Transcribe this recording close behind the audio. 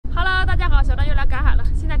小张又来赶海了。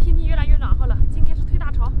现在天气越来越暖和了，今天是退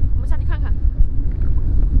大潮，我们下去看看。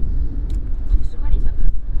这10块钱看。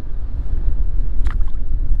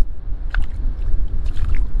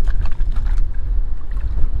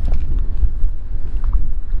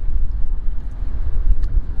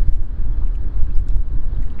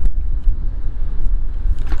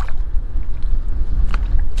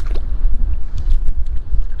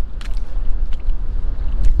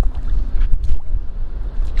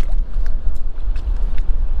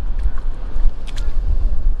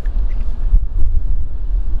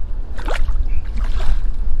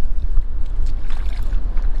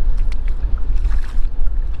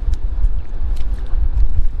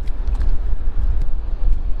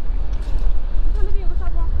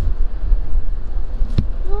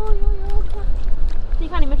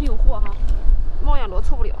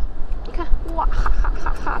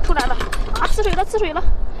刺水了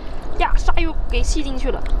呀！沙又给吸进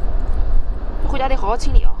去了，回家得好好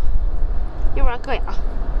清理啊，要不然硌牙。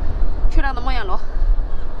漂亮的猫眼螺，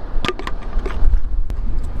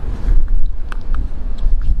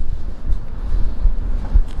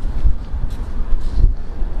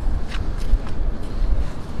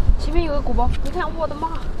前面有个鼓包，你看，我的妈，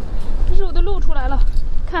肉都露出来了，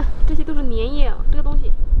看这些都是粘液啊，这个东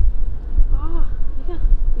西啊，你看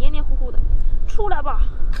黏黏糊糊的，出来吧。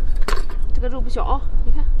这个肉不小啊，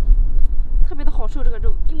你看，特别的好受，这个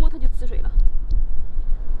肉一摸它就刺水了。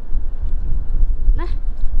来，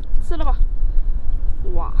刺了吧！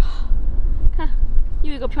哇，看，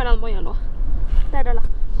又一个漂亮的猫眼螺，带着了。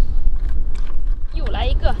又来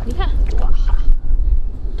一个，你看，哇，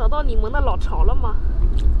找到你们的老巢了吗？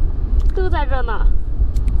都在这呢。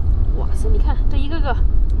哇塞，你看这一个个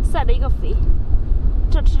晒着一个肥，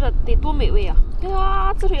这吃着得多美味啊！哎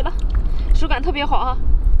呀，刺水了，手感特别好啊。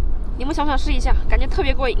你们想不想试一下？感觉特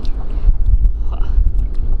别过瘾。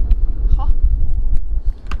好，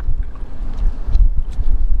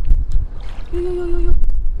呦！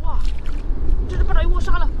哇，这只八爪鱼卧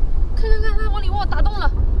沙了！看，往里往打洞了！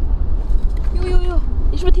呦！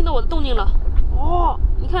你是不是听到我的动静了？哦，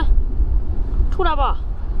你看，出来吧，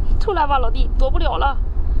老弟，躲不了了！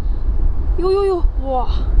呦！哇，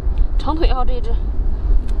长腿啊，这一只！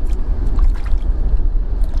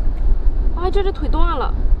哎，这只腿断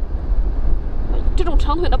了。这种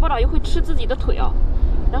长腿的八爪鱼会吃自己的腿啊，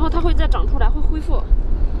然后它会再长出来，会恢复。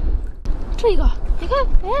这个你看，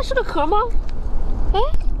哎，是个壳吗？哎，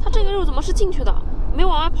它这个肉怎么是进去的，没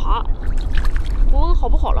往外爬？我问好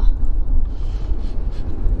不好了？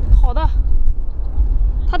好的，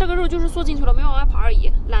它这个肉就是缩进去了，没往外爬而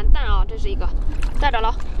已。懒蛋啊，这是一个，带着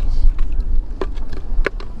了。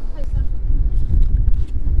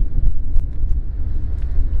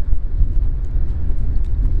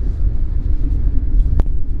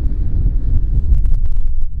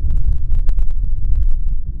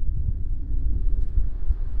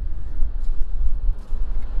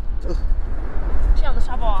这样的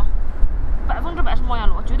沙包啊，100%是猫眼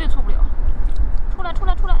螺，绝对错不了。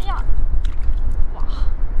出来！哎呀，哇，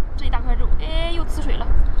这一大块肉，哎，又刺水了。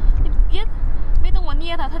你别，没等我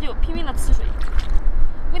捏它，它就拼命的刺水。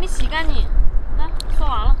我给你洗干净，来，搓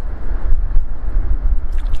完了。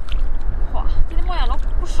哇，今天猫眼螺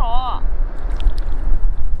不少啊。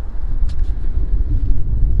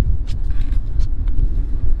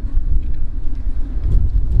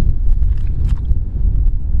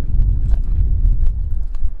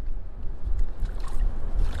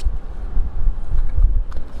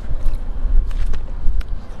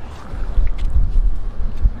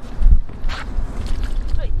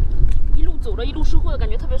一路收获的感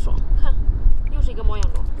觉特别爽，看，又是一个猫眼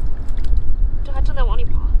螺，这还正在往里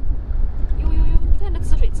爬。呦，你看这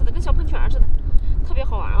刺水刺的跟小喷泉似的，特别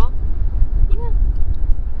好玩啊！你看，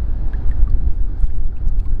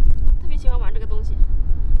特别喜欢玩这个东西。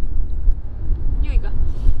又一个，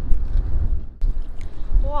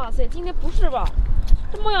哇塞，今天不是吧？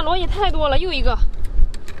这猫眼螺也太多了，又一个，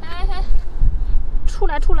哎，出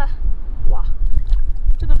来！哇，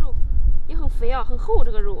这个肉也很肥啊，很厚，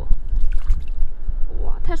这个肉。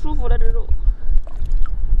哇，太舒服了，这肉！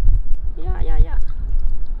呀！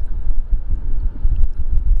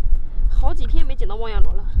好几天没捡到猫眼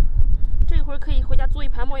螺了，这一会儿可以回家做一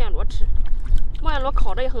盘猫眼螺吃。猫眼螺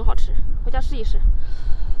烤着也很好吃，回家试一试。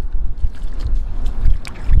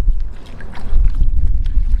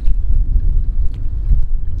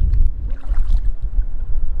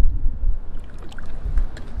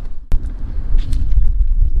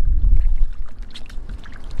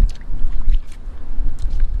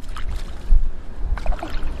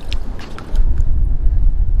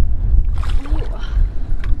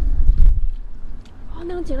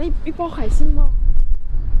捡了一包海星吗？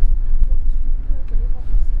我去，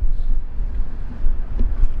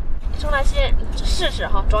先试试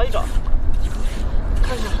哈，找一找，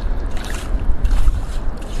看看。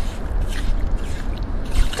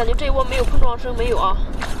感觉这一窝没有碰撞声，没有啊。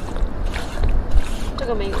这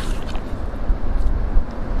个没有。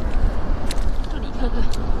这里看看，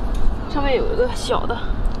上面有一个小的，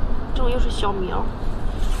这种又是小苗。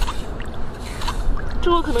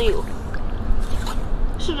这窝可能有。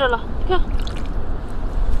试着了，你看。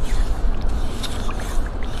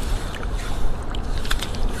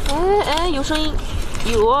哎，有声音，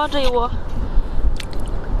有啊，这一窝，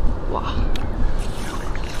哇，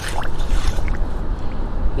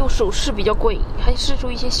用手试比较过瘾，还试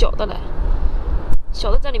出一些小的来，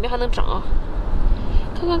小的在里面还能长啊，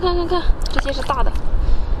看，这些是大的，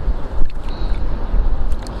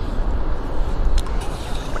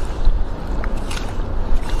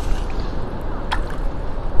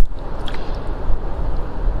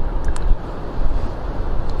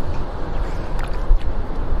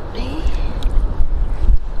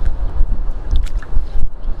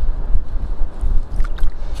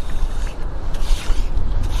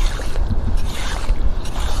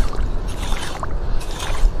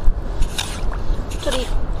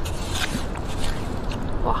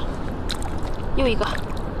又一个，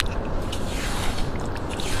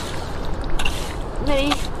那里，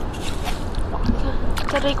哇，你看，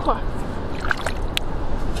在这一块儿，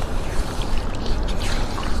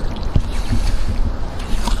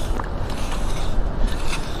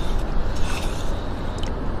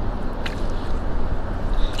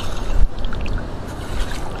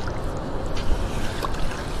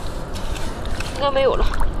应该没有了。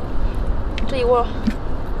这一窝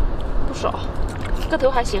不少，个头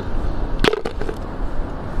还行。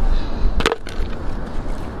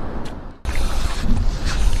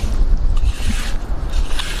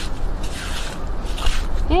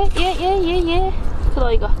耶！碰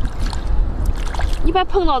到一个，一般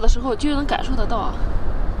碰到的时候就能感受得到啊。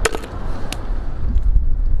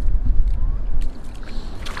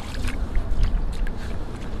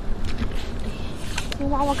先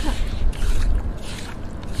挖挖看，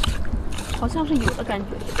好像是有的感觉。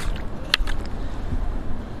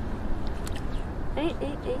哎，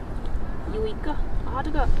有一个啊，这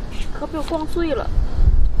个壳被我撞碎了。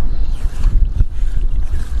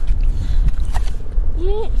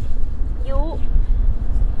耶，有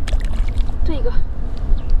这个，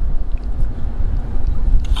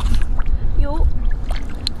有，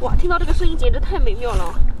哇！听到这个声音简直太美妙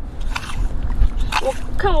了。我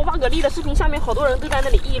看我挖蛤蜊的视频，下面好多人都在那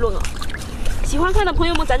里议论啊。喜欢看的朋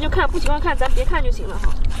友们咱就看，不喜欢看咱别看就行了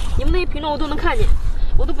哈。你们那些评论我都能看见，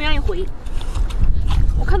我都不愿意回。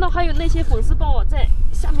我看到还有那些粉丝帮我在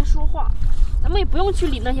下面说话，咱们也不用去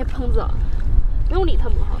理那些喷子，不用理他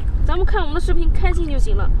们哈。咱们看我们的视频开心就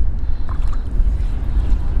行了。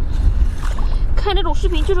看这种视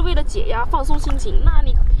频就是为了解压、放松心情。那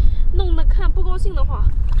你弄得看不高兴的话，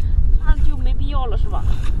那就没必要了，是吧？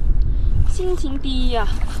心情第一呀！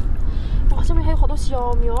哇，下面还有好多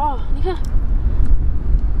小苗啊！你看，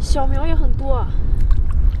小苗也很多啊，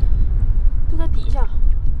都在底下。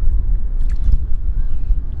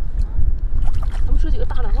咱们收几个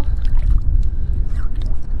大的啊！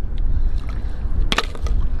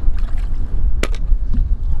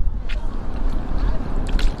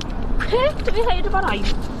嘿，这边还有一只八爪鱼，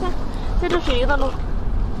看，在这水流当中，呀！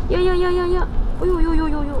哎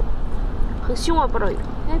呦，很凶啊，八爪鱼！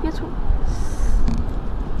哎，别冲！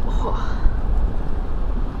哇，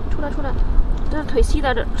出来！这是腿吸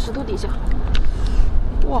在这石头底下。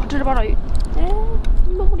哇，这只八爪鱼，哎，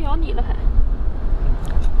弄不了你了还，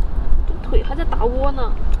这腿还在打窝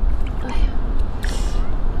呢。哎呀，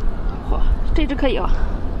哇，这只可以啊，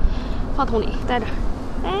放桶里带着。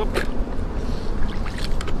哎。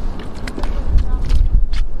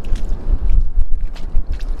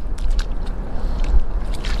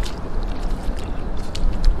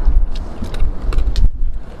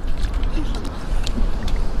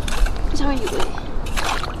下面有哎，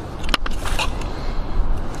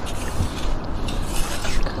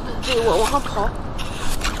看看这个我往上刨，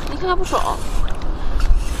你看还不少。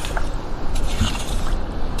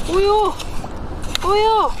哎呦，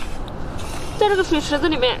在这个水池子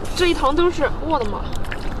里面，这一塘都是，我的妈！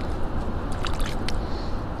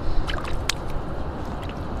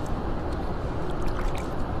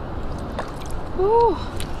哦。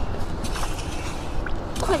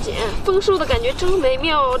快捡！丰收的感觉真美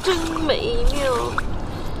妙，真美妙。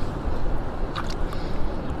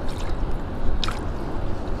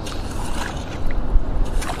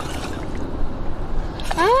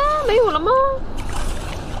啊，没有了吗？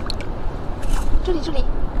这里，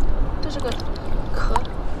这是个壳。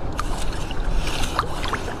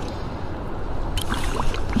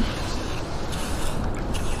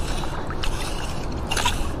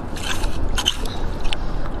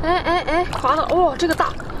这个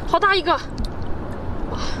大，好大一个！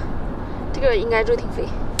哇，这个应该肉挺肥。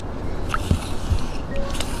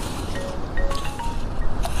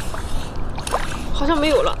好像没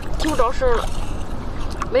有了，听不着声了，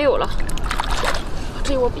没有了。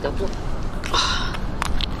这一窝比较多，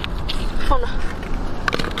放着。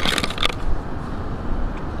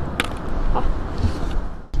好。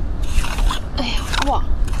哎呀，哇！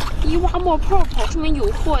一挖冒泡泡，说明有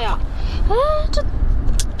货呀！哎，这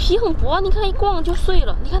皮很薄，你看一逛就碎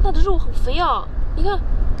了。你看它的肉很肥啊，你看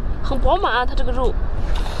很饱满啊，它这个肉。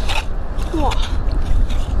哇，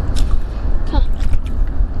看，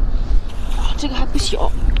哇，这个还不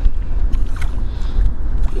小，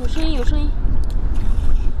有声音，有声音。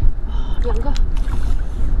啊，2个，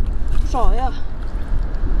不少呀。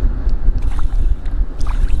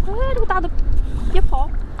哎，这个大的，别跑。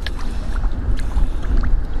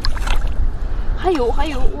还有，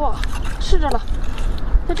哇，试着了，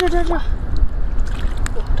在这，哇，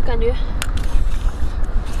这感觉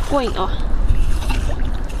过瘾啊！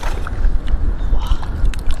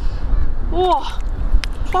哇，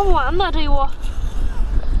挖不完呢这一窝。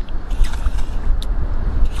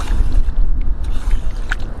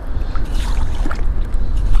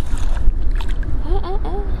哎，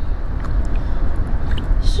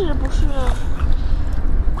是不是啊？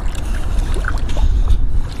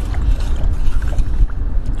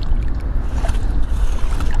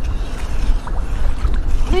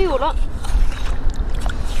没有了，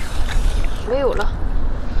没有了。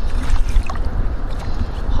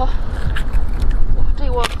好，哇，这一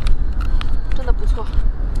窝真的不错，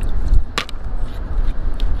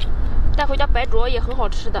带回家白灼也很好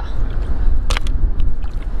吃的。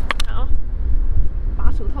看啊，把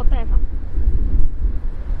手套戴上。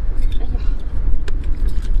哎呀！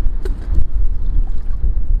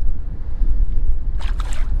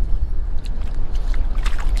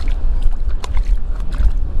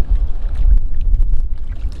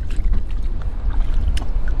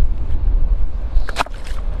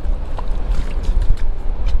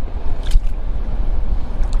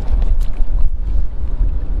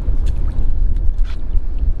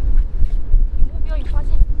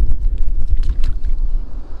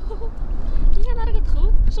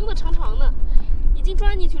生的长长的，已经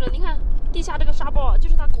钻进去了。你看地下这个沙包啊，就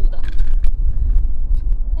是它拱的。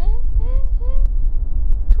哎，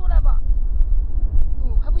出来吧！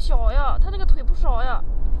哟，还不小呀，它这个腿不少呀。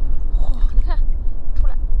哇，你看，出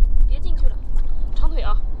来，别进去了，长腿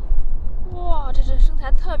啊！哇，这只身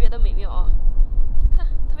材特别的美妙啊！看，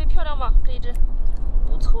特别漂亮吧？这一只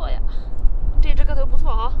不错呀，这只个头不错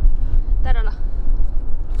啊，带着了，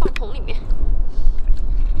放桶里面。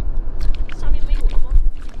下面没有了吗？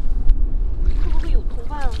会不会有同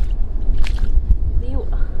伴啊？没有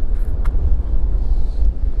了。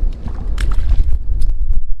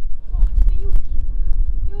哇，这边又一只，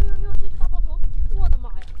哟，这只大爆头！我的妈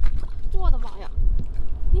呀，我的妈呀！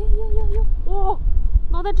哟，哇，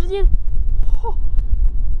脑袋直接，嚯，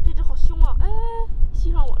这只好凶啊！哎，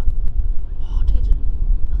吸上我了。哇，这只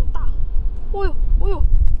很大。哦呦，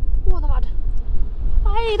我的妈这！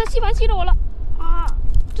哎，它吸盘吸着我了啊！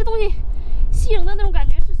这东西吸人的那种感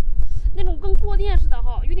觉是那种跟过电似的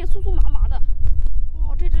哈，有点酥酥麻麻的。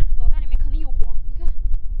哇，这只脑袋里面肯定有黄，你看，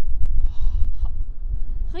哇，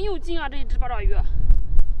很有劲啊！这一只八爪鱼，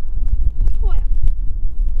不错呀。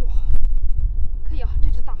哇，可以啊，这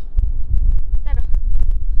只大，带着。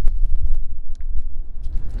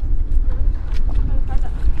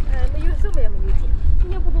还有没有什么也没有进，今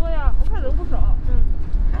天不多呀，我看人不少。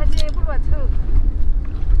而且也不乱凑。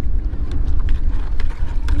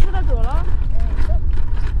你是在走了？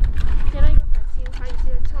捡了一个海星，还有一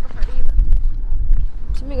些敲的海蛎的。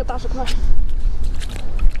前面一个大石块。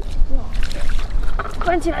哇，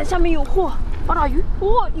翻起来下面有货，八爪鱼，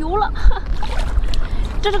哇，游了。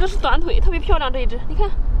这个是短腿，特别漂亮这一只，你看，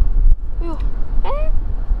哎呦，哎，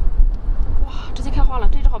哇，直接开花了，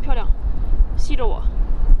这只好漂亮，吸着我，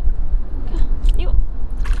看，哎呦，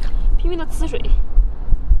拼命的呲水，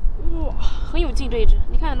哇，很有劲这一只，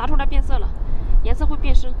你看拿出来变色了，颜色会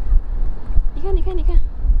变深，你看，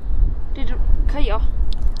这只可以啊，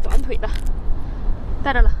短腿的，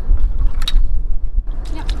带着了。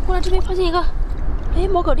呀，过来这边发现一个，哎，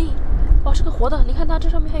毛蛤蜊，哦，是个活的，你看它这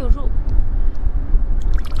上面还有肉。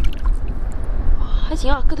还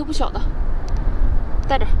行啊，个头不小的，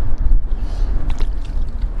带着。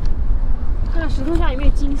看看石头下有没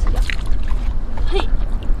有惊喜啊？嘿，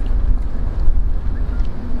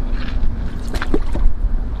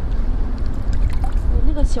有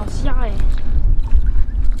那个小虾哎。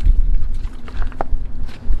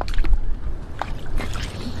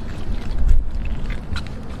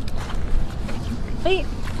哎，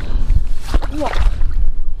哇！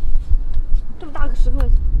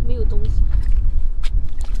东西。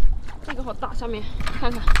这个好大，下面看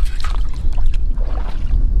看。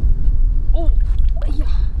哦，哎呀，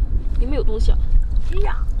里面有东西啊！哎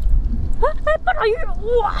呀，哎，八爪鱼，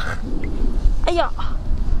哇！哎呀，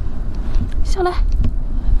下来，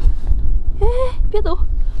哎，别走，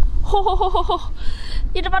吼吼吼吼吼！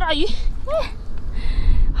一只八爪鱼，哎，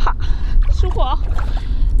哈，收获啊！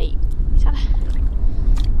哎，下来，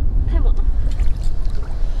太猛了！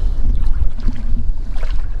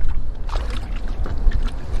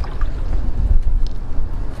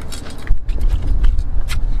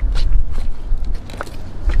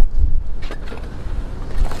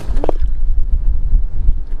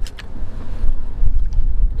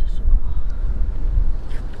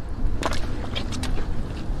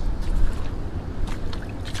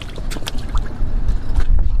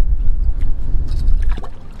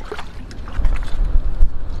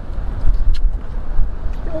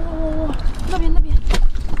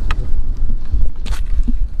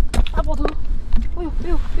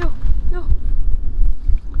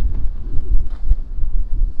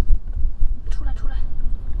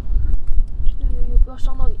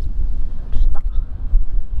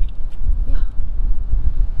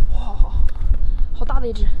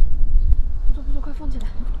那只，不错不错，快放起来！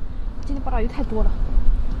今天八爪鱼太多了。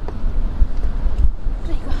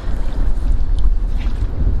这个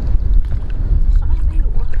啥也没有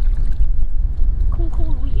啊，空空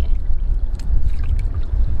如也。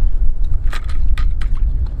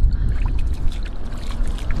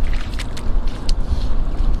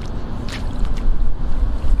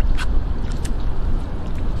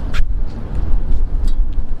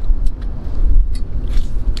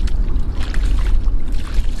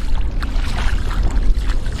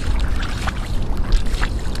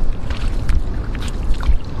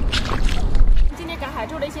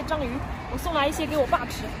章鱼，我送来一些给我爸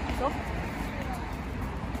吃。走，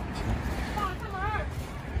爸，开门！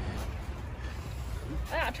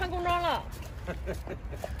哎呀，穿工装了。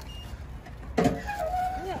哎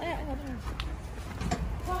呀哎呀哎呀！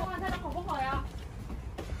爸爸，它这好不好呀？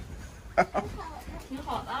挺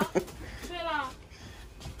好的。对了，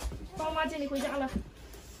爸妈接你回家了。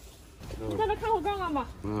你在这看会刚刚吧。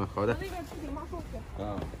嗯，好的。那边去给妈送去。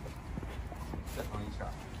啊，再放一下。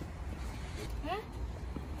哎。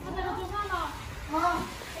他在这做饭呢。啊，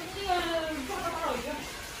这个抓着八爪鱼。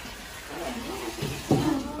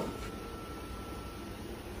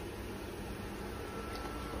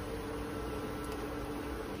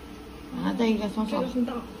啊，这应该双手。这个很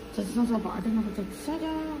大。这是双手把的那个，这啥的？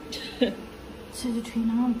这就吹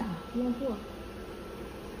那么大，老虎。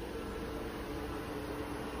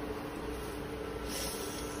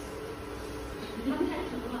那太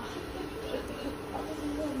疼了。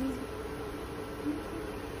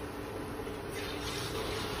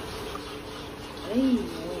哎呦！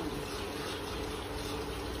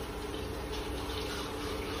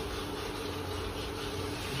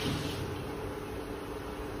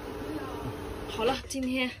好了，今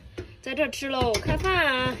天在这吃喽，开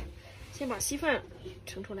饭。先把稀饭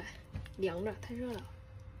盛出来，凉着，太热了。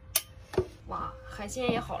哇，海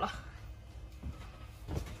鲜也好了。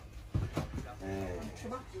哎，吃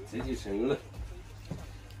吧，这就成了。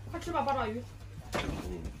快吃吧，八爪鱼。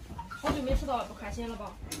好久没吃到海鲜了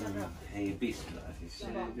吧？在这。哎，别吃了，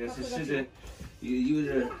这是试试，有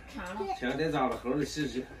点前天早了，后来试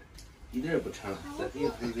试，一点也不馋，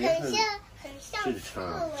很像刺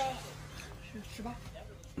猬。吃吧。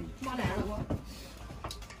妈来了我。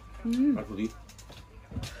大土地。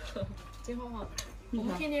金浩浩，我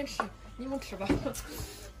们天天吃，你们吃吧。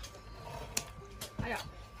哎呀。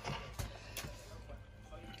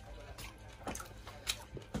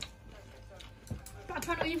爸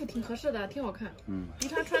穿这个衣服挺合适的，挺好看。比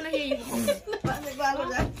他穿那些衣服好看。关过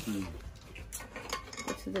来。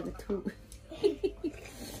吃这个兔。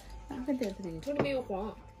哪个在这里？这里面有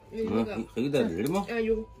黄，有那个。还有在这儿的吗？哎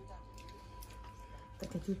有。这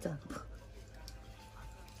个就长。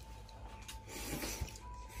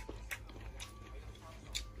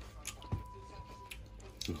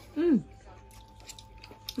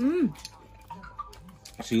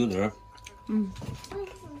是有点儿。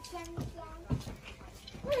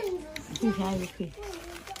今天也可以。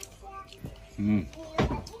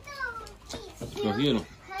小心了。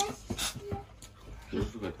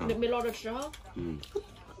90块钱。没捞着吃哈。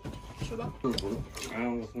吃吧。我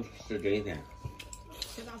从吃这一天。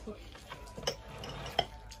切大腿。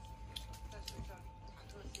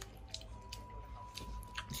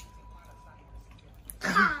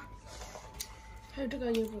还有这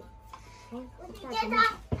个衣服。那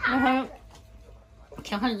还有，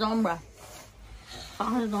天还是装不？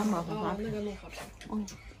还是装不？哦，那个弄好吃。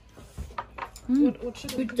我吃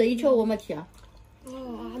过。这一条我没吃啊。哦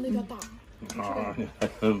啊，那条大。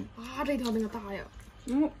这条那个大呀。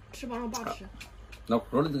吃吧，让爸吃。那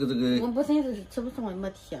活的这个。我不行，是吃不上，我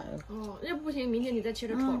没吃啊。哦，要不行，明天你再切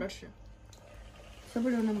着炒着吃。吃不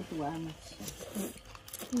了那么多，没吃。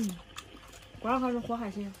果然还是活海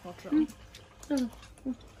鲜好吃啊。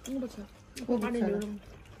我不吃，我不吃了。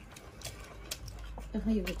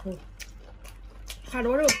还有个口。海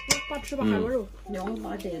螺肉，爸吃吧，海螺肉。两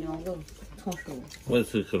把这两个成熟。我也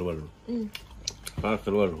吃海螺肉。海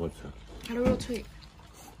螺肉好吃。海螺肉脆。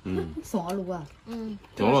松露啊。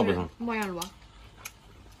松露不成。磨洋螺。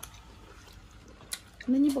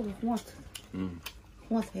那你不给黄吃？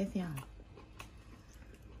黄菜香。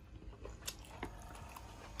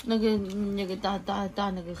那个打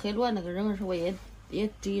那个海螺那个人是我也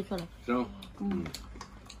摘出来。是啊。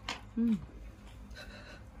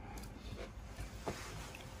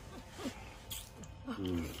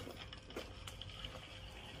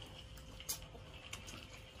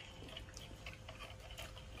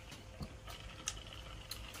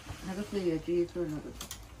那个水也摘出来那个，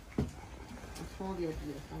爽的也摘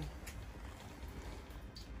上。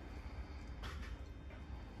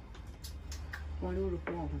光溜着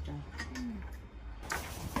黄不沾。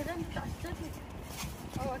这人打石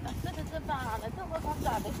头，打石头这大了，这我刚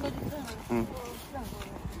打的时候就这样。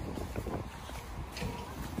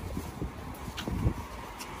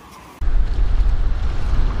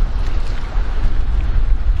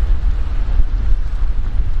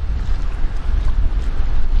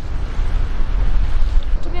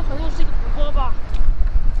这边好像是一个湖泊吧？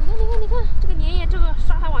你看，这个粘液，这个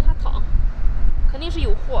沙还往下淌，肯定是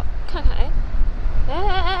有货。看看，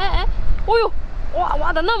哎，哦呦，哇，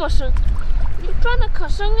挖的那么深，你钻的可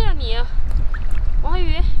深了呀你，我还以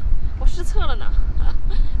为我失策了呢。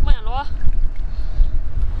莫亚罗，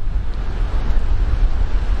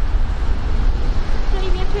这一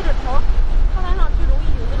边推着头，沙滩上就容易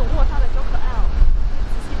有那种卧沙的小可爱哦，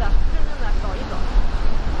仔细的、认真的找一找。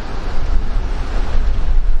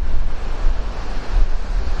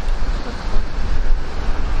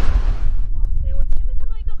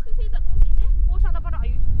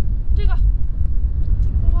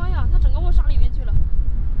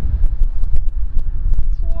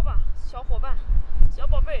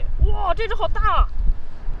这只好大啊！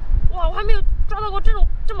哇，我还没有抓到过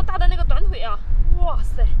这么大的那个短腿啊！哇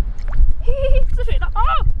塞，嘿，滋水了啊！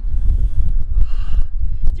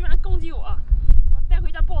居然攻击我啊！我带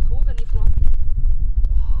回家爆头，我跟你说。哇，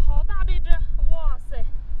好大这只！哇塞，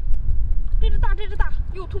这只大，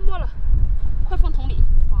又吞没了，快放桶里！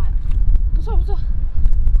妈呀，不错。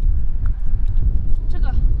这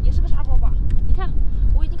个也是个沙包吧？你看，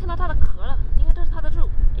我已经看到它的壳了。你看，这是它的肉。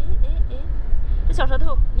哎。这小舌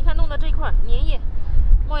头，你看弄的这一块粘液，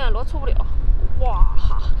猫眼螺搓不了。哇，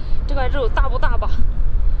这个肉大不大吧？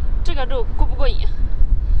这个肉过不过瘾？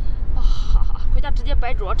回家直接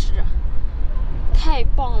白灼吃着，太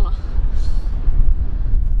棒了！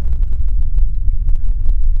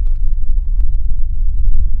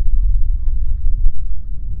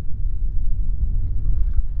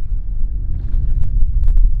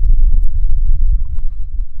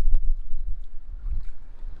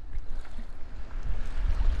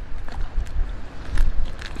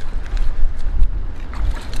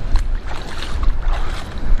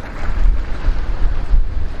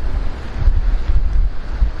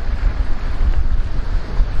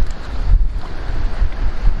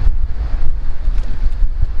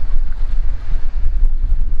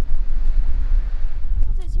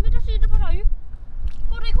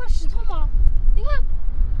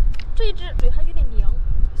这一只嘴还有点凉，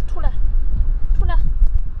出来，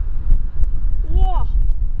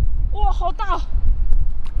哇，好大！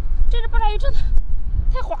这只八爪鱼真的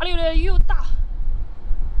太滑溜了，又大，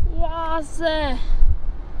哇塞，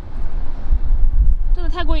真的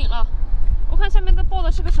太过瘾了！我看下面在抱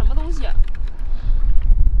的是个什么东西？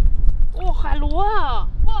哇，海螺啊！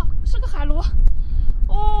哇，是个海螺！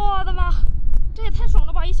我的妈，这也太爽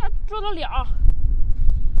了吧！一下捉了俩，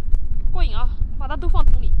过瘾啊！把它都放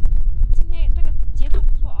桶里。今天这个节奏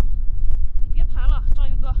不错啊！你别盘了，章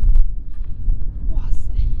鱼哥。哇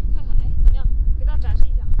塞，看看，怎么样？给大家展示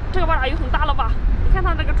一下，这个八爪鱼很大了吧？你看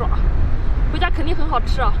它这个爪，回家肯定很好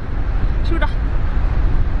吃啊！收着。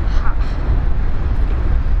哈，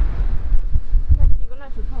你看这里有个烂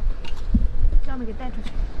手套，这样的给带出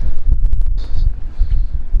去。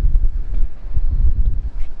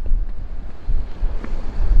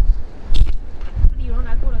这里有人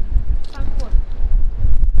来过了，翻过了。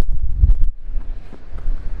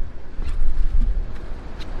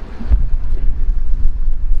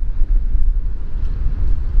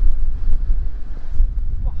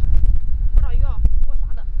哇，八爪鱼啊！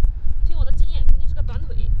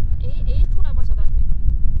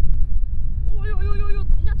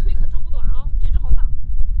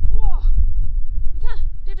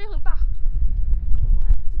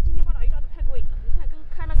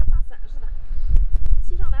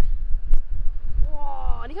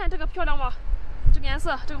你看这个漂亮吗？这个颜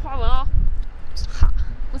色，这个花纹哦，哈，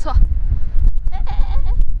不错。哎，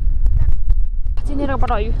今天这个八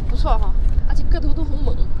爪鱼不错哈，而且个头都很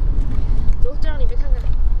猛。走，再让你们看看。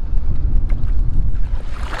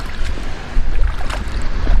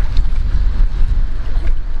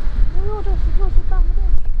哎呦，这石头是大不动。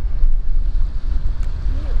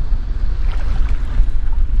没有。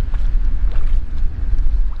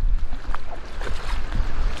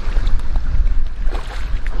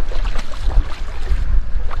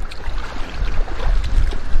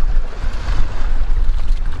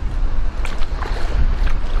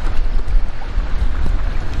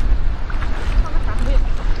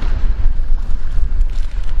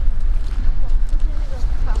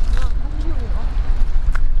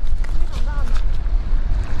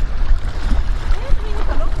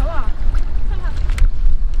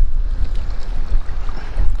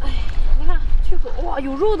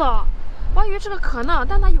有肉的，我还以为是个壳呢，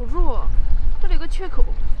但它有肉。这里有个缺口，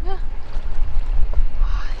你看，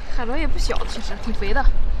海螺也不小，其实挺肥的。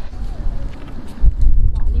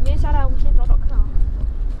哇，里面下来我们先找找看啊。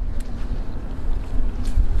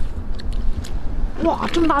哇，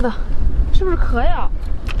这么大的，是不是壳呀？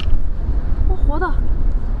哇，活的。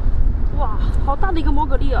哇，好大的一个毛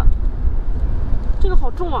蛤蜊啊！这个好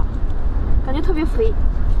重啊，感觉特别肥，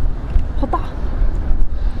好大。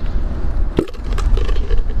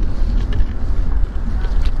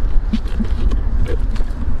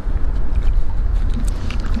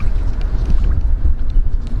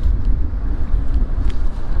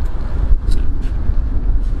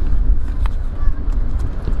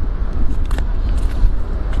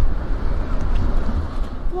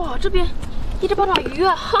这边一只八爪鱼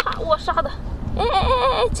啊，哈哈，我杀的！哎，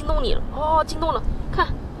惊动你了哦，惊动了，看，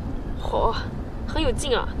好，很有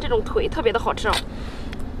劲啊，这种腿特别的好吃啊，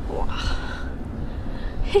哇，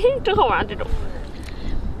嘿嘿，真好玩这种，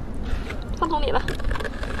放桶里了。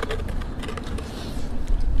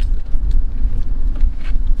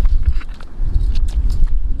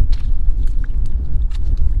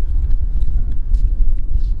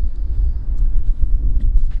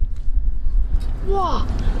哇！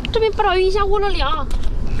这边八爪鱼一下窝了2，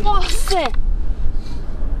哇塞！哎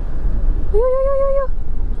呦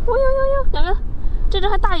，2个，这只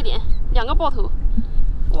还大一点，2个爆头，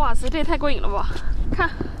哇塞，这也太过瘾了吧！看，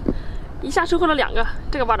一下收获了2个，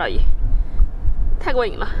这个八爪鱼太过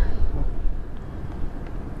瘾了。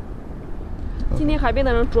今天海边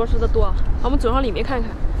的人着实的多，我们走上里面看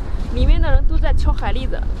看，里面的人都在敲海蛎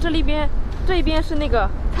子。这一边是那个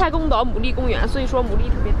太公岛牡蛎公园，所以说牡蛎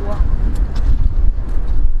特别多。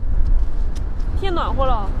天暖和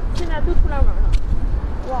了，现在都出来玩了。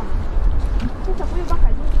哇，这小朋友把海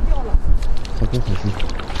星丢掉了。好多海星。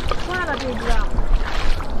坏了这一只，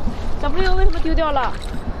小朋友为什么丢掉了？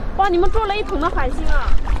哇，你们捉了1桶的海星啊！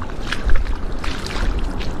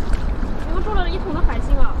你们捉了1桶的海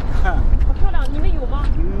星啊！好漂亮，你们有吗？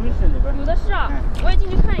有的是啊，我也进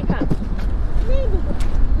去看一看。那个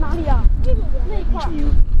哪里啊？那一块。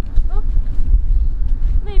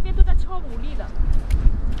那边都在敲牡蛎的。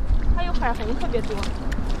还有海虹特别多，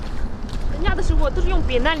人家的时候都是用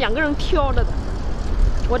扁担2个人挑着的，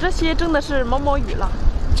我这些真的是毛毛雨了。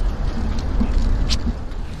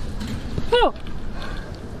哎呦，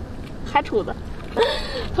海杵子，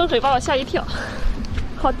喷水把我吓一跳，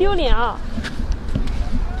好丢脸啊！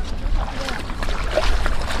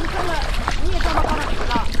你也抓到八爪鱼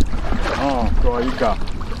了？哦，抓一个。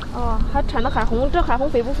哦，还产的海虹，这海虹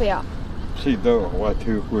肥不肥啊？是的，我头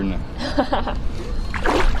昏了。哈哈哈。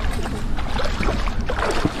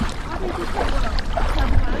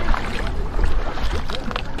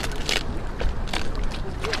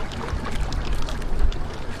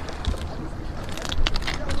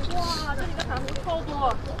哇，这里的海虹超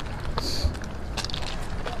多。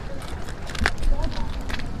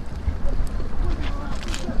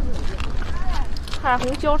海虹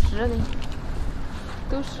礁石那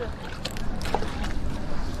都是。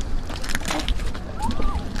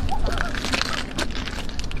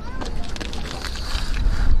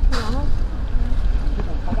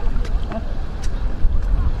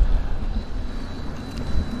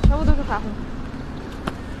全部都是海虹。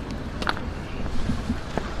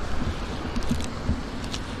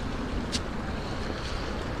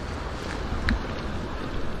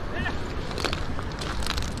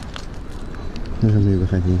那上面有个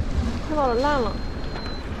海星。看到了，烂了。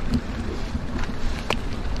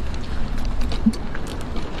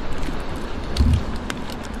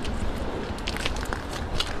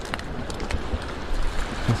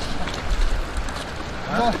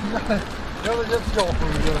要不就飘回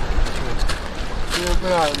去了，这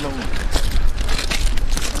被俺弄。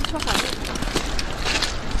敲海蛎。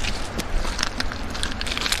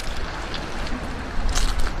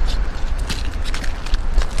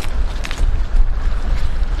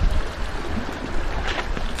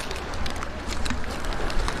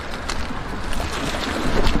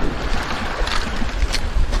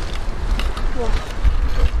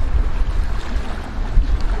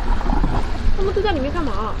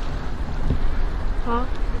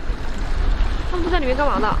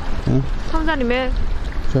在里面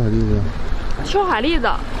小海蛎子。挑海蛎子。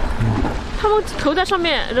他们头在上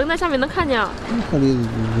面，人在下面能看见啊。海蛎子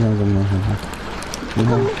你想怎么弄？你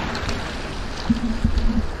看。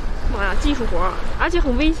妈呀，技术活，而且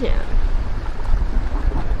很危险。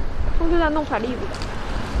他们就在弄海蛎子。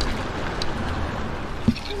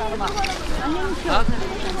到了吧？啊！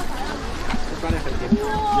抓点海星。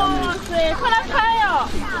哇塞，快来拍呀！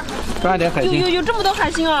抓点海星。有这么多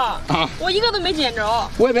海星啊！啊！我一个都没捡着。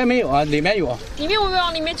外边没有啊，里面有。里面我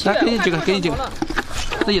往里面去。来，给你几个，给你几个，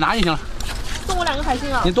自己拿就行了。送我2个海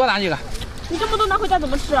星啊！你多拿几个。你这么多拿回家怎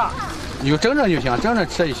么吃啊？有蒸蒸就行，蒸蒸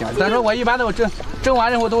吃就行。但是我一般都蒸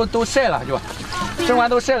完之后都晒了，是吧？蒸完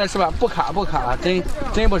都晒了是吧？不卡了，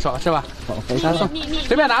真不少是吧？好，你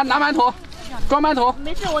随便拿馒头，装馒头。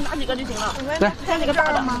没事，我拿几个就行了。来，拍几个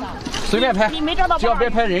大的吗？随便拍。你没找到？只要别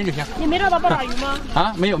拍人就行。你没找到暴打鱼吗？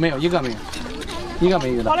啊，没有，一个没有，一个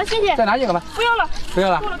没有的。好了，谢谢。再拿一个吧。不要了。不要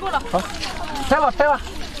了。够了。好，拍吧。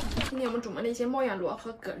今天我们准备了一些猫眼螺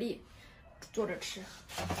和蛤蜊，做着吃。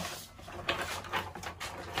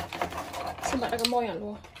先把这个猫眼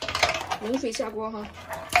螺冷水下锅哈，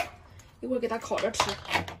一会儿给它烤着吃。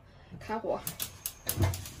开火，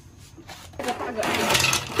这个大蛤蜊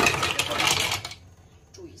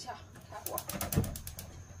煮一下，开火，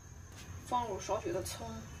放入少许的葱、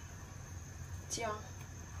姜，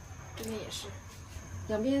这边也是，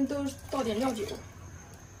两边都倒点料酒。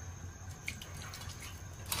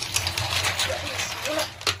熟了，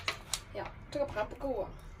呀，这个盘不够啊，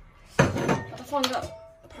把它放个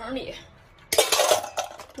盆里，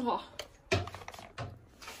正好。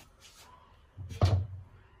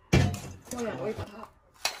猫眼螺也把它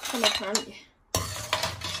放到盘里。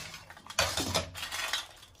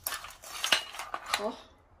好，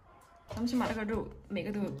咱们先把这个肉每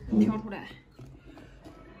个都挑出来。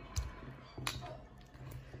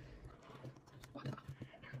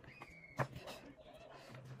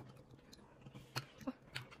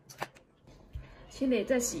先得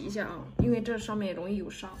再洗一下啊，因为这上面容易有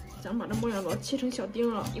沙。咱们把这猫眼螺切成小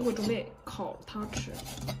丁了，一会儿准备烤它吃。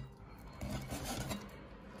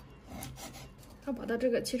要把它这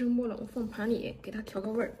个切成末了，我放盘里给它调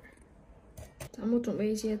个味儿。咱们准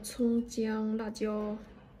备一些葱、姜、辣椒，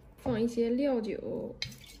放一些料酒，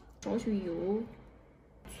少许油、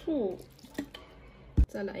醋，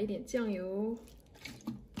再来一点酱油，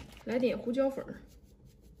来点胡椒粉，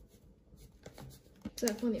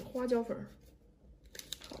再放点花椒粉。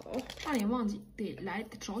好，差点忘记得来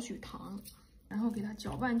少许糖，然后给它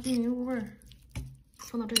搅拌均匀入味儿，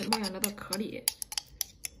放到这个猫眼螺的壳里。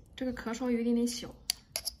这个壳稍微有一点点小，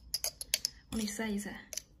往里塞一塞，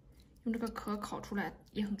用这个壳烤出来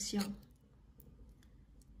也很香。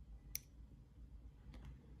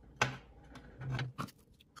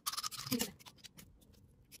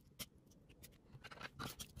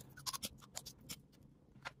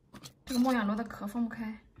这个猫眼螺的壳放不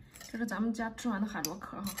开，这是咱们家吃完的海螺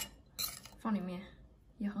壳哈，放里面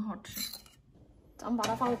也很好吃。咱们把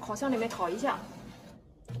它放入烤箱里面烤一下。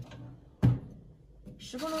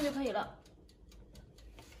10分钟就可以了。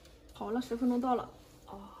好了，10分钟到了。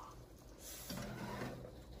哦，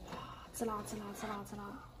哇，滋啦，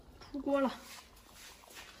出锅了，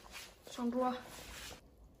上桌。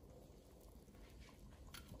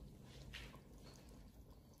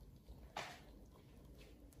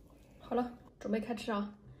好了，准备开吃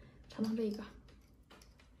啊！尝尝这一个，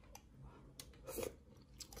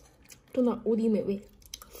真的无敌美味。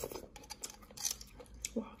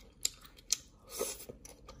哇！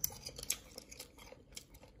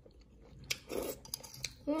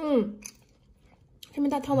这面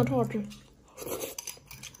大汤的超好吃，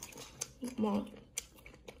妈，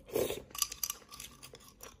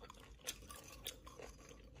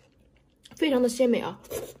非常的鲜美啊！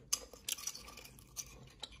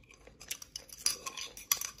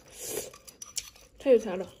太有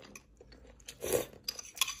才了！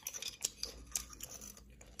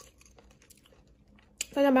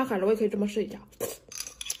大家买海螺也可以这么试一下。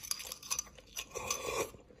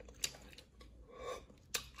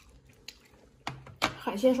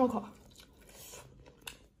海鲜烧烤，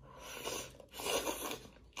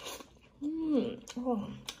哇，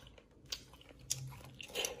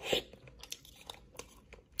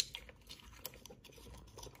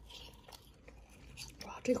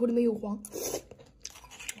哇，这口里面有黄，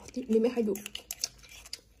里面还有，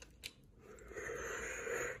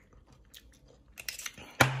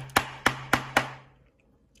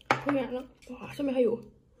可远了，哇，上面还有。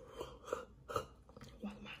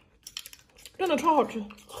真的超好吃，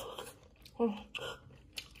哦，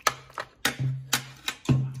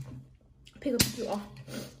配个啤酒啊，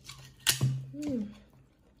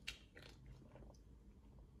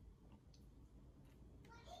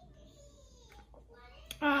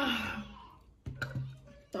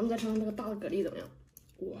咱们再尝尝这个大的蛤蜊怎么样？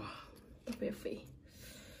哇，特别肥。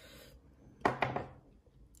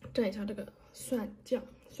蘸一下这个蒜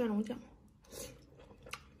蓉酱。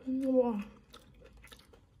哇，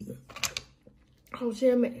好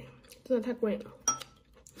鲜美，真的太过瘾了。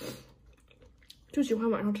就喜欢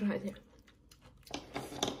晚上吃海鲜，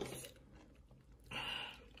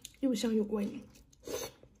又香又过瘾。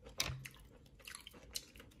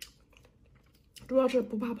主要是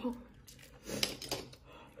不怕胖。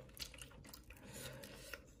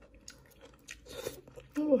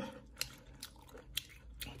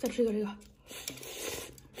再吃一个这个，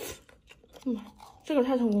这个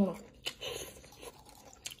太成功了。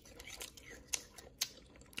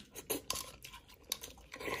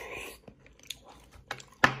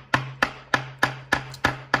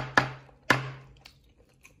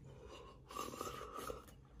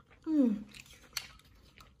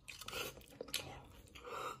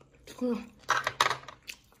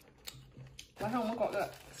晚上我们搞个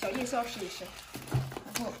小夜宵吃一吃。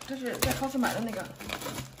然后这是在超市买的那个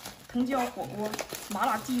藤椒火锅麻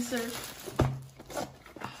辣鸡丝儿。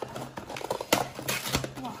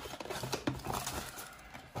哇，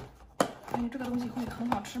哎，这个东西会很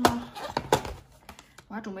好吃吗？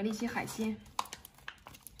我还准备了一些海鲜。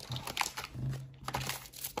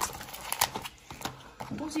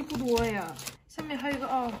东西不多呀。下面还有一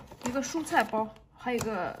个一个蔬菜包，还有一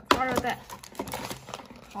个发热袋。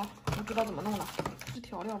好，我知道怎么弄了，是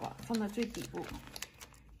调料吧，放在最底部。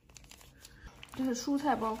这是蔬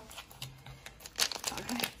菜包，打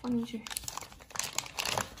开放进去。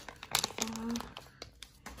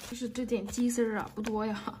就是这点鸡丝儿啊，不多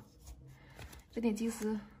呀，这点鸡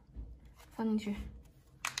丝放进去。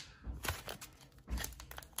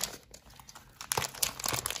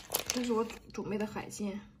这是我准备的海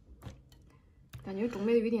鲜，感觉准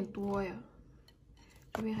备的有点多呀。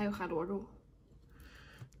这边还有海螺肉，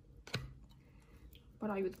八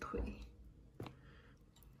爪鱼的腿。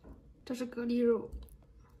这是蛤蜊肉，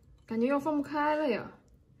感觉要放不开了呀。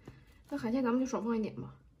那海鲜咱们就少放一点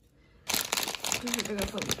吧。这是这个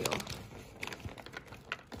粉条，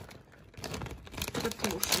这个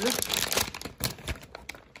主食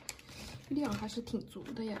量还是挺足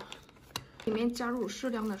的呀。里面加入适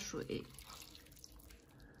量的水。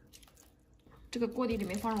这个锅底里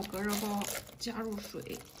面放入隔热包，加入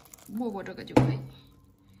水，没过这个就可以。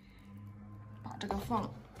把这个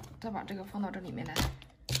再把这个放到这里面来。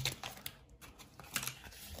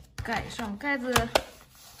盖上盖子，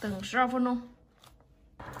等12分钟。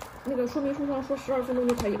那个说明书上说12分钟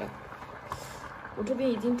就可以了，我这边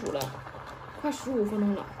已经煮了快15分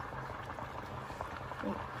钟了。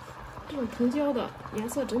哇，这种藤椒的颜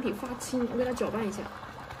色整体发青，我给它搅拌一下，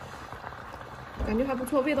感觉还不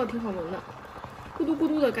错，味道挺好闻的，咕嘟咕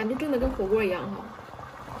嘟的感觉，真的跟火锅一样哈。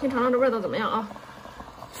先尝尝这味道怎么样啊？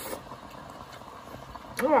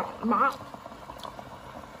哇，麻！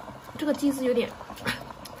这个鸡丝有点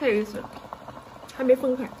太有意思了，还没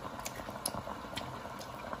分开。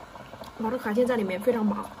哇，这海鲜在里面非常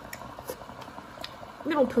麻，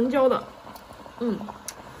那种藤椒的，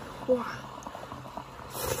哇，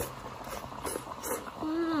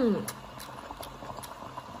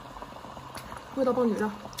味道棒极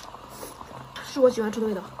了，是我喜欢吃的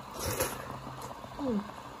味道。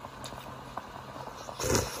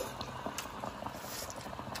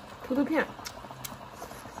土豆片。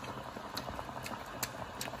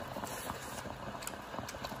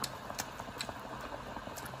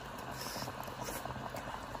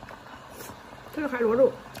这个海螺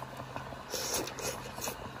肉，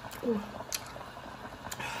哇，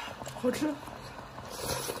好吃！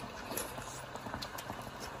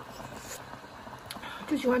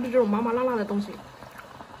就喜欢吃这种麻麻辣辣的东西，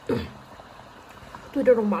对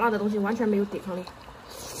这种麻辣的东西完全没有抵抗力。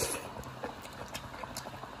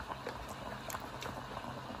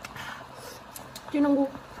金针菇，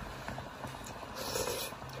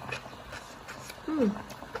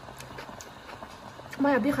妈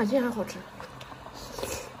呀，比海鲜还好吃。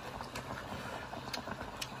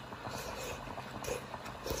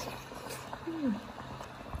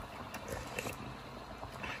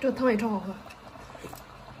这个汤也超好喝。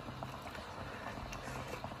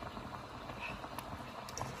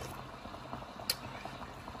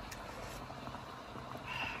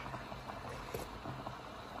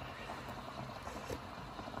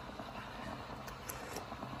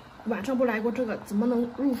晚上不来过这个，怎么能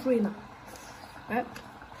入睡呢？哎，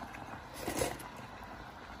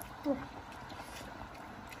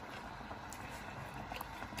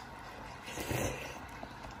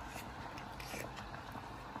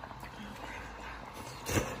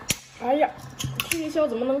哎呀，吃夜宵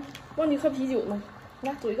怎么能忘记喝啤酒呢？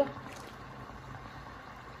来，走一个。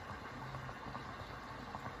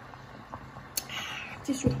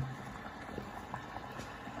继续。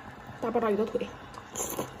大爆炸鱼的腿，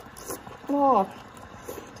哇，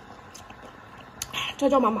椒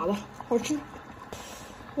椒麻麻的，好吃。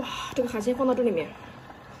哇，这个海鲜放到这里面，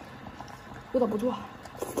味道不错。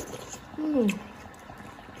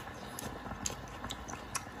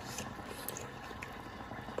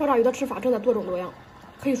爆炸鱼的吃法真的多种多样，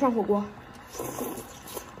可以涮火锅，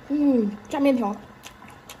蘸面条，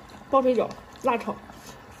包水饺、辣炒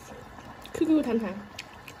，Q Q 弹弹，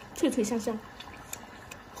脆脆香香。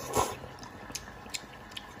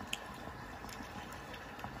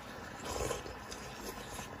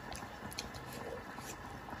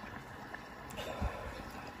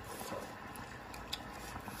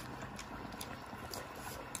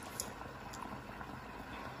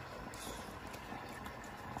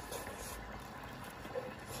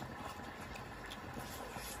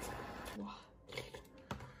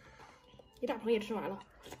一大盆也吃完了，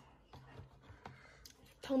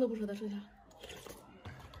汤都不舍得剩下，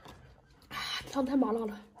汤太麻辣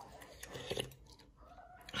了。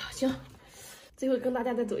行，最后跟大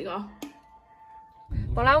家再走一个啊。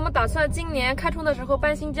本来我们打算今年开春的时候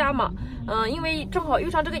搬新家嘛，因为正好遇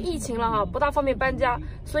上这个疫情了哈，不大方便搬家，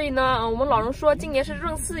所以呢，我们老人说今年是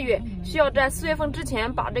闰4月，需要在4月份之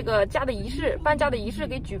前把这个搬家的仪式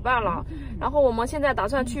给举办了。然后我们现在打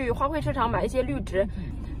算去花卉市场买一些绿植。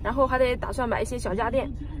然后还得打算买一些小家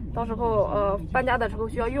电，到时候搬家的时候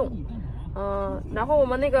需要用。然后我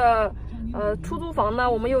们那个出租房呢，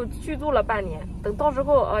我们又续租了半年，等到时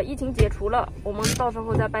候疫情解除了，我们到时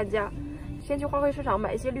候再搬家。先去花卉市场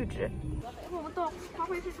买一些绿植。我们到花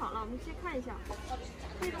卉市场了，我们先看一下，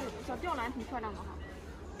这种小吊兰挺漂亮的哈。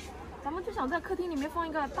咱们就想在客厅里面放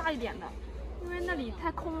一个大一点的，因为那里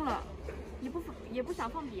太空了，也不想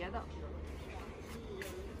放别的。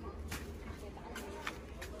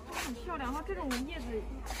很漂亮，它这种叶子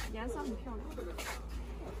颜色很漂亮。很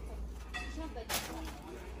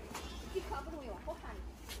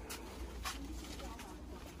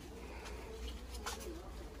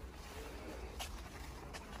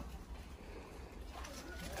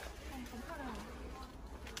漂亮。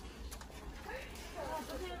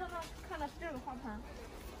昨天让他看的是这个花盆，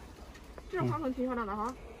这种花盆挺漂亮的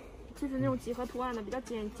哈，就是那种几何图案的，比较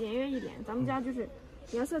简约一点。咱们家就是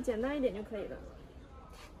颜色简单一点就可以了。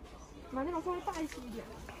买那种稍微大一些一点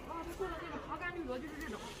的。他说的那个爬杆绿萝就是这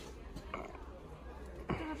种，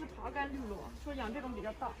这个是爬杆绿萝，说养这种比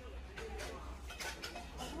较大。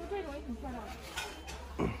这种也挺漂亮的，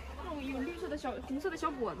这种有绿色的红色的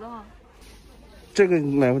小果子啊。这个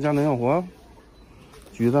买回家能养活？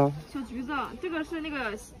橘子？小橘子，这个是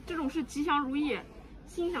这种是吉祥如意，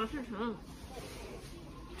心想事成。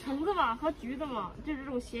橙子嘛和橘子嘛，就是这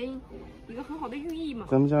种谐音，一个很好的寓意嘛。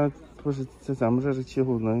咱们家不是在咱们这个气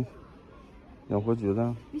候能养活橘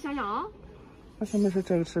子？你想养啊？那下面是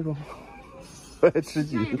这个吃中，我爱吃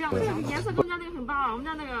橘子。这样，颜色跟我们家那个很搭，我们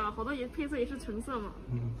家那个好多配色也是橙色嘛。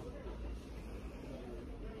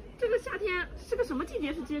这个夏天是个什么季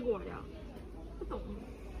节是结果呀？不懂。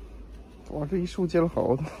哇，这一树结了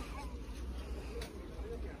好多。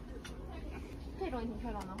这种也挺漂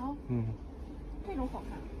亮的哈。这种好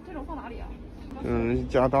看，这种放哪里啊？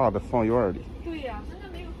加大的放院里。对呀，人家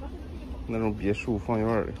没有合适的地方。那种别墅放院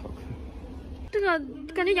里好看。这个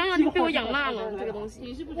感觉养就被我养烂了，这个东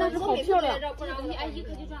西，但是好漂亮。你按一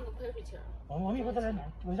颗就赚个快水钱。我们一会在这买，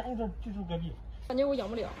我家就住隔壁。感觉我养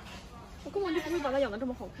不了，我根本就不会把它养得这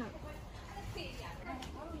么好看。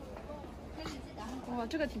哇，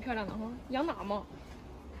这个挺漂亮的哈，养哪吗？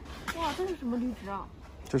哇，这是什么绿植啊？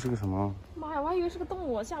这是个什么？妈呀，我还以为是个动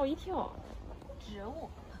物，吓我一跳。植物。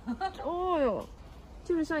哦哟，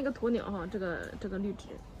就是像一个鸵鸟哈，这个绿植，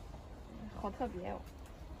好特别哦。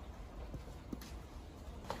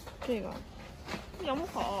这个养不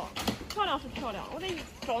好，漂亮是漂亮，我得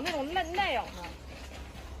找那种耐养的。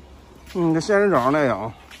这仙人掌耐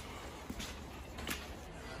养。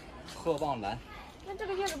鹤望兰。那这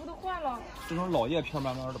个叶子不都坏了？这种老叶片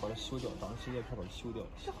慢慢的把它修掉，长新叶片把它修掉。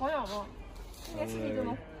这好养吗？一年四季都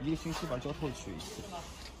能。1个星期把浇透水一次。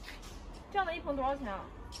这样的一盆多少钱啊？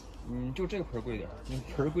就这个盆贵点，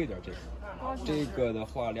盆贵点这个。这个的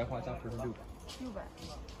话，莲花加盆是600。600。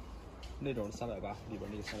那种是380，里边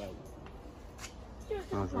那个350。就是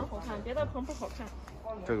这个盆好看，别的盆不好看。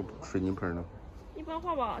这个水泥盆呢？一般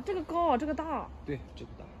化吧，这个高，这个大。对，这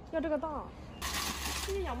个大。要这个大，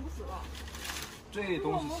今年养不死了。这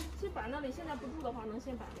东西。我们去摆那里，现在不住的话，能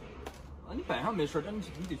先摆。你摆上没事，但你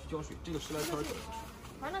得去浇水，这个10来天。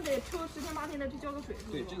反正得抽10天8天的去浇个水。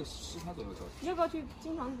对，这个10天左右浇水。你要不要去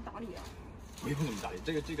经常打理啊？不用怎么打理，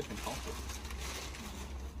这个很常活。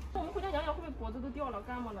我们回家养养，会不会果子都掉了、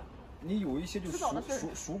干巴了？你有一些就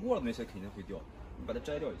熟过了那些肯定会掉，把它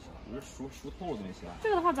摘掉就行，不是熟透了就行。这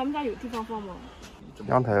个的话，咱们家有地方放吗？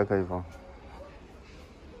阳台也可以放。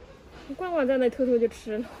罐罐在那偷偷就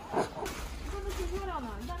吃了。这个挺漂亮的，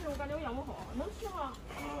但是我感觉我养不好，能吃吗？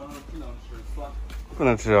不能吃，酸。不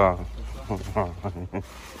能吃啊。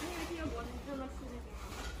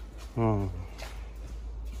嗯。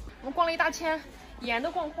我们逛了一大圈，眼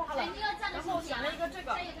都逛花了，然后选了一个这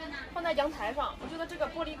个放在阳台上，我觉得这个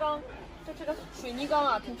玻璃缸，这个水泥缸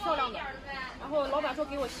啊挺漂亮的，然后老板说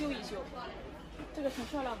给我修一修，这个挺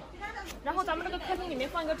漂亮的。然后咱们这个客厅里面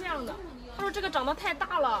放一个这样的，他说这个长得太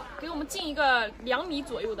大了，给我们进一个2米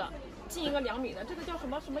左右的，进一个2米的，这个叫什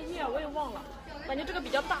么叶我也忘了，感觉这个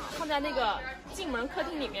比较大，放在那个进门客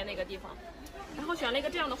厅里面那个地方。然后选了一个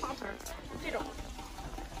这样的花盆，这种。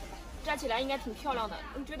摘起来应该挺漂亮的，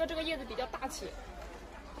我觉得这个叶子比较大气。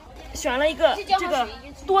选了一个这个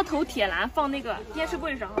多头铁兰放那个电视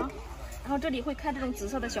柜上啊，然后这里会开这种紫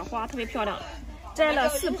色的小花，特别漂亮。摘了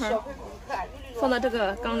4盆，放到这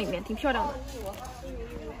个缸里面，挺漂亮的。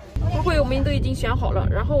花卉我们都已经选好了，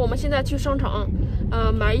然后我们现在去商场，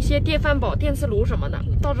买一些电饭煲、电磁炉什么的，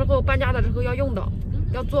到时候搬家的时候要用到，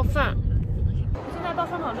要做饭。我现在到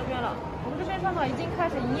商场这边了。我们这边商场已经开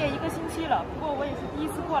始营业1个星期了，不过我也是第一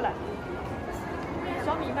次过来。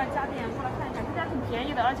小米饭家电过来看一看，这家挺便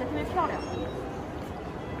宜的，而且特别漂亮。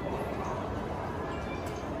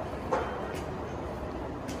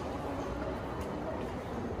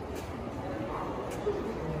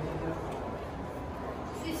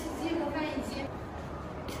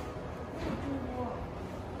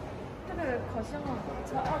这个烤箱啊，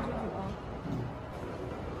才2.99啊，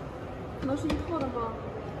可能是一套的吗？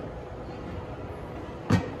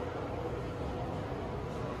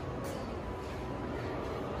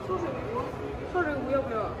烧水壶要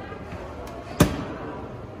不要？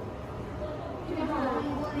这个是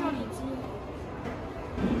料理机。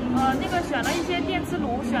那个选了一些电磁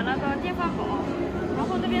炉，选了个电饭煲，然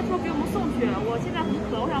后那边说给我们送去。我现在很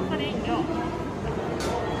渴，我想喝点饮料。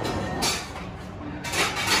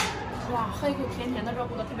哇，喝一口甜甜的热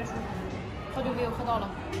乎的，特别舒服，好久没有喝到了，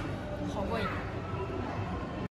好过瘾。